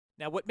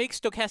Now, what makes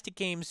stochastic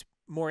games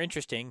more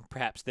interesting,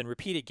 perhaps, than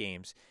repeated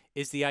games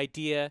is the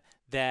idea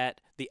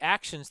that the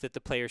actions that the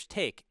players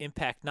take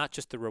impact not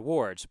just the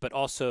rewards, but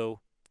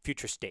also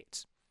future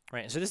states.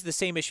 Right? And so this is the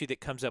same issue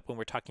that comes up when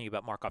we're talking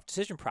about Markov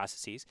decision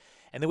processes.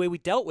 And the way we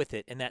dealt with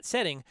it in that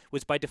setting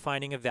was by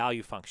defining a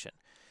value function.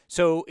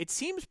 So it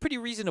seems pretty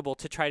reasonable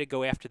to try to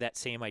go after that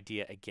same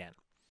idea again.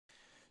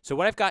 So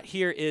what I've got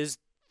here is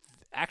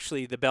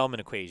actually the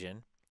Bellman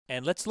equation.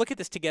 And let's look at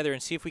this together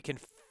and see if we can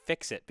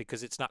fix it,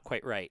 because it's not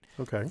quite right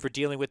for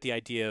dealing with the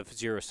idea of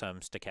zero-sum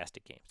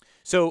stochastic games.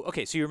 So,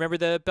 okay, so you remember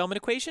the Bellman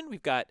equation?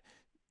 We've got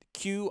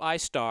Qi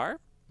star.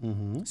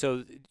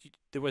 So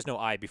there was no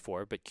I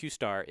before, but Q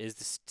star is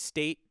the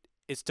state.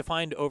 It's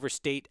defined over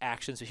state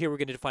actions. So here we're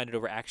going to define it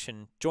over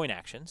action joint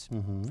actions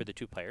for the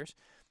two players,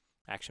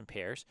 action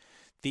pairs.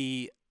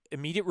 The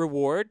immediate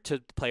reward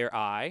to player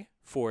I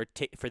for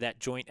that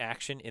joint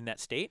action in that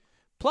state,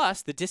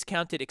 plus the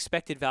discounted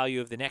expected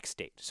value of the next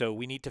state. So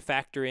we need to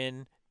factor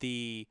in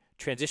the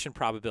transition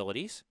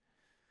probabilities.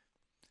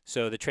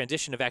 So the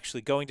transition of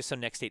actually going to some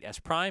next state S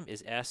prime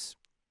is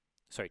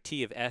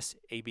T of S,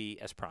 AB,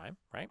 S prime,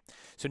 right?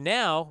 So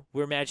now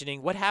we're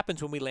imagining what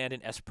happens when we land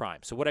in S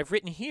prime. So what I've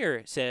written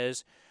here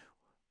says,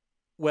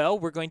 well,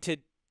 we're going to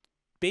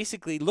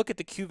basically look at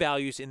the Q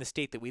values in the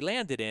state that we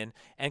landed in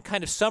and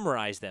kind of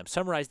summarize them,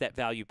 summarize that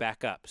value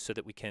back up so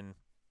that we can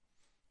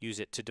use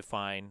it to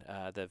define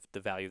the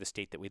value of the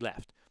state that we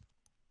left.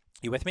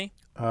 You with me?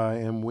 I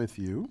am with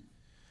you.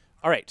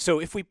 All right, so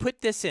if we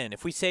put this in,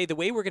 if we say the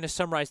way we're going to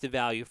summarize the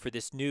value for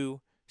this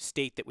new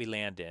state that we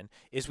land in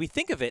is we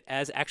think of it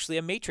as actually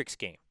a matrix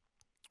game,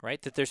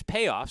 right? That there's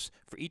payoffs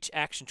for each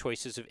action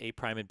choices of A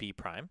prime and B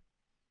prime.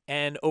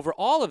 And over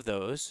all of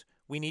those,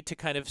 we need to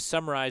kind of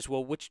summarize,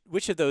 well,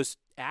 which of those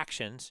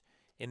actions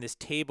in this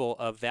table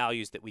of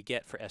values that we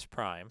get for S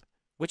prime,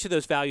 which of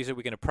those values are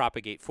we going to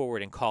propagate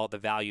forward and call the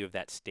value of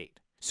that state?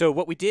 So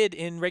what we did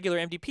in regular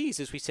MDPs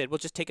is we said, well,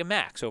 just take a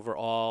max over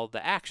all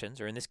the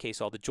actions, or in this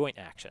case, all the joint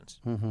actions.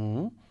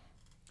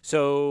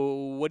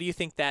 So what do you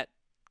think that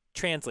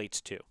translates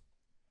to?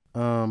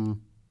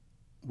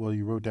 Well,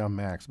 you wrote down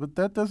max, but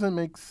that doesn't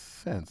make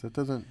sense.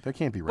 That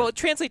can't be right. Well,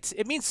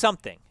 it means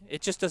something.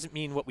 It just doesn't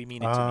mean what we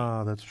mean it to mean.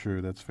 Ah, that's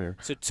true. That's fair.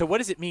 So what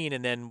does it mean,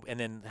 and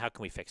then how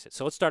can we fix it?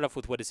 So let's start off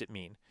with what does it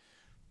mean?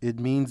 It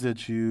means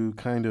that you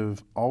kind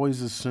of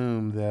always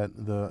assume that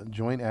the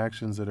joint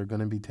actions that are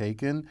going to be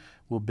taken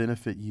will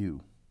benefit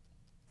you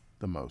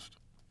the most.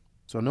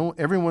 So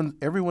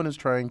everyone is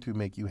trying to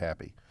make you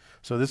happy.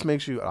 So this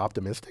makes you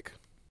optimistic?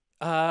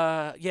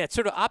 Yeah, it's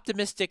sort of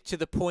optimistic to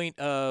the point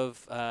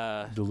of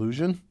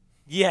delusion?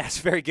 Yes,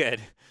 very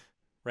good.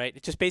 Right?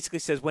 It just basically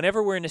says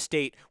whenever we're in a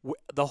state,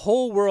 the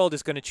whole world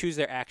is going to choose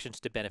their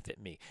actions to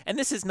benefit me. And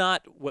this is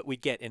not what we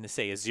get in,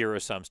 say, a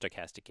zero-sum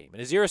stochastic game.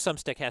 In a zero-sum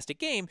stochastic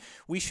game,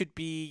 we should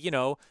be,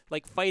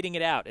 like fighting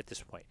it out at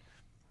this point.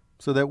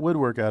 So that would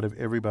work out if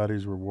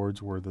everybody's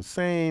rewards were the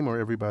same, or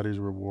everybody's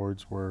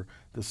rewards were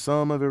the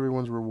sum of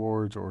everyone's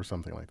rewards, or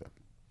something like that.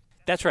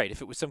 That's right.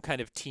 If it was some kind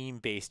of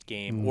team-based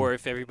game, or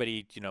if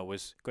everybody,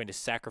 was going to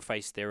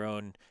sacrifice their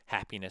own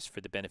happiness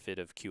for the benefit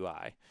of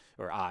QI,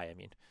 or I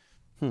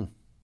mean.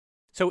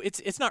 So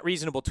it's not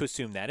reasonable to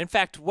assume that. In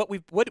fact, what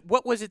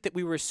was it that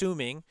we were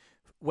assuming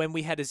when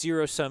we had a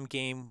zero-sum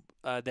game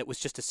that was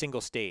just a single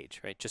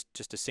stage, right?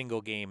 Just a single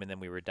game, and then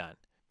we were done.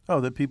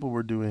 Oh, that people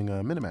were doing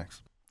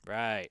Minimax.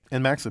 Right.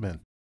 And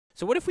Maximin.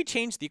 So what if we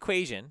change the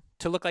equation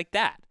to look like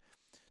that?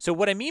 So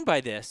what I mean by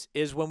this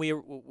is when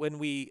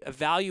we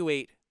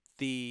evaluate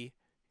the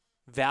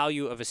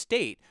value of a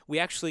state, we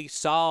actually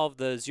solve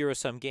the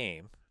zero-sum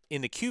game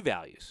in the Q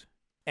values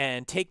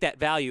and take that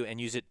value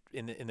and use it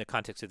in the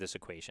context of this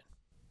equation.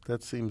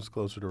 That seems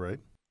closer to right.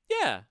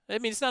 Yeah. I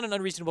mean, it's not an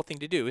unreasonable thing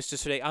to do. It's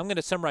just to say, I'm going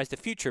to summarize the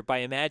future by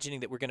imagining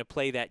that we're going to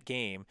play that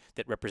game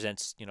that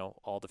represents,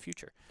 all the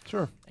future.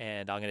 Sure.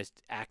 And I'm going to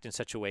act in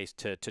such a way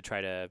to try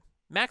to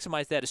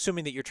maximize that,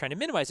 assuming that you're trying to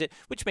minimize it,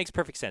 which makes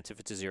perfect sense if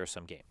it's a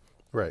zero-sum game.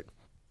 Right.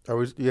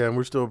 And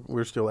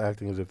we're still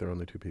acting as if there are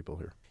only two people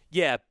here.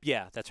 Yeah,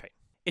 that's right.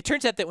 It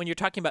turns out that when you're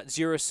talking about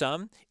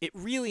zero-sum, it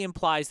really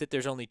implies that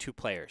there's only two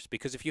players.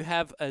 Because if you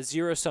have a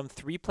zero-sum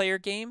three-player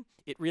game,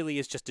 it really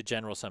is just a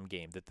general-sum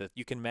game.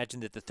 You can imagine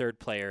that the third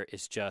player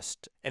is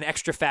just an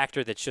extra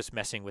factor that's just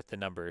messing with the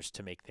numbers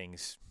to make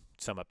things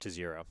sum up to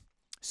zero.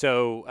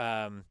 So,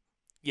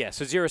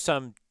 so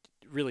zero-sum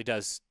really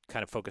does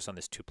kind of focus on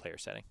this two-player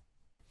setting.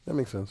 That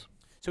makes sense.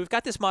 So we've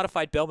got this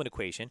modified Bellman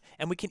equation,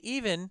 and we can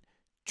even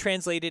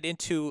translate it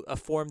into a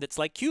form that's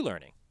like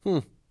Q-learning.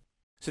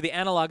 So the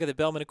analog of the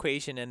Bellman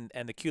equation and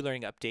the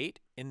Q-learning update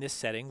in this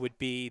setting would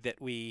be that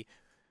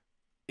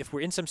if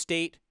we're in some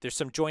state, there's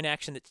some joint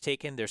action that's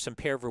taken, there's some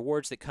pair of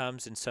rewards that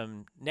comes, and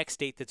some next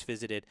state that's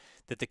visited,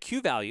 that the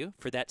Q value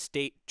for that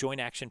state joint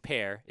action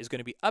pair is going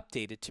to be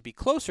updated to be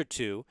closer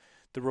to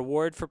the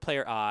reward for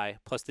player I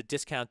plus the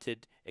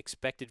discounted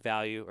expected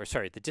value,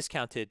 the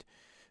discounted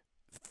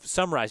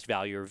summarized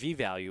value or V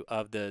value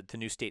of the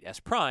new state S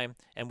prime,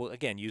 and we'll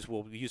use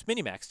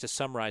Minimax to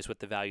summarize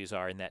what the values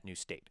are in that new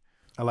state.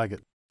 I like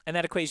it. And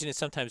that equation is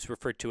sometimes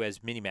referred to as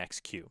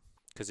Minimax Q.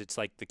 because it's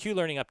like the Q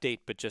learning update,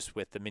 but just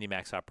with the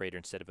minimax operator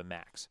instead of a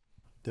max.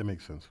 That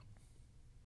makes sense.